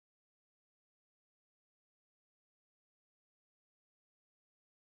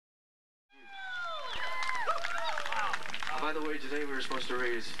by the way, today we were supposed to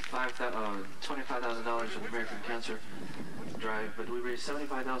raise $25,000 for the American Cancer Drive, but we raised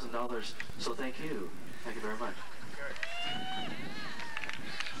 $75,000, so thank you. Thank you very much.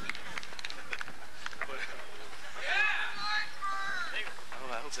 Oh,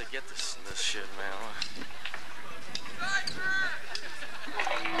 I hope they get this shit, man.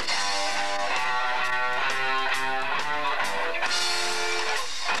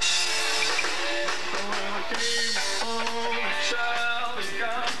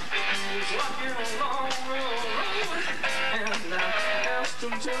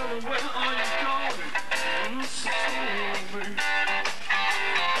 Tell me where are you going? And so me.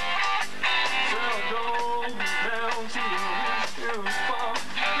 So go down to the hills farm.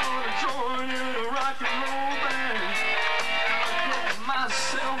 Gonna join in a rock and roll band. I get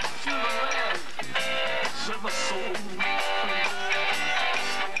myself to the land. Set my soul free.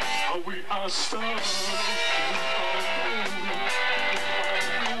 Oh, we are stars.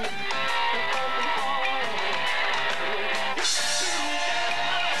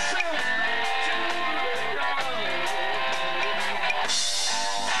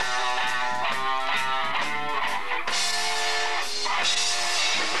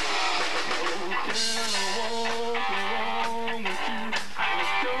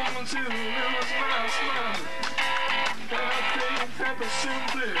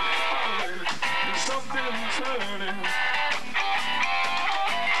 Simply falling and something turning.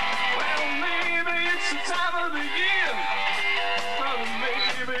 Well, maybe it's the time of the year, but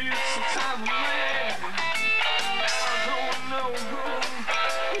maybe it's the time of man. I don't know, but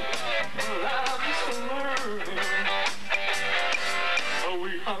I'm just learning. Oh,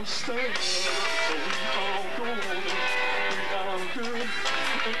 we are staying, so we are golden, we are good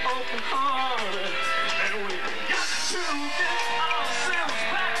and open-hearted, and we got to get ourselves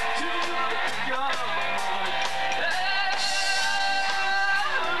back to the yard.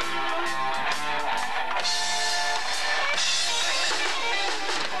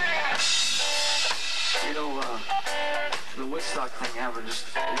 You know, the Woodstock thing happened just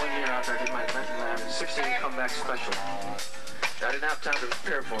 1 year after I did my 16 comeback special. I didn't have time to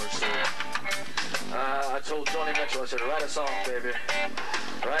prepare for it, so I told Joni Mitchell, I said, write a song, baby.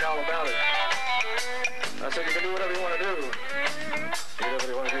 Write all about it. I said, you can do whatever you want to do. Do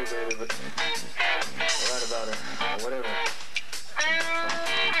whatever you want to do, baby, but write about it, or whatever.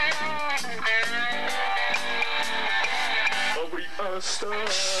 But we are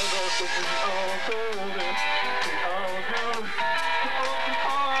stars, also we are golden, we are good,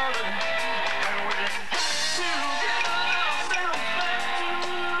 open-hearted, and we got to get ourselves back to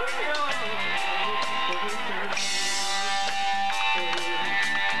the yard.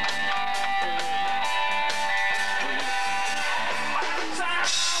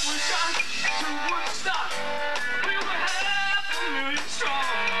 To Woodstock, we were 500,000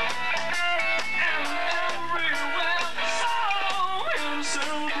 strong, and everywhere we saw in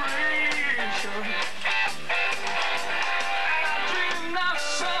celebration. And I dreamed I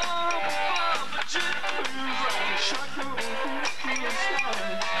saw above the jetties and shotgun in the sky,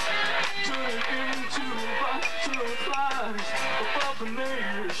 turning into butterflies above the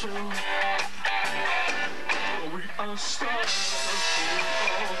nation. We are stars. We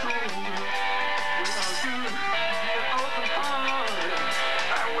are golden, we are good, we are open-hearted,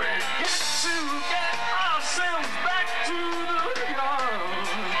 and we get to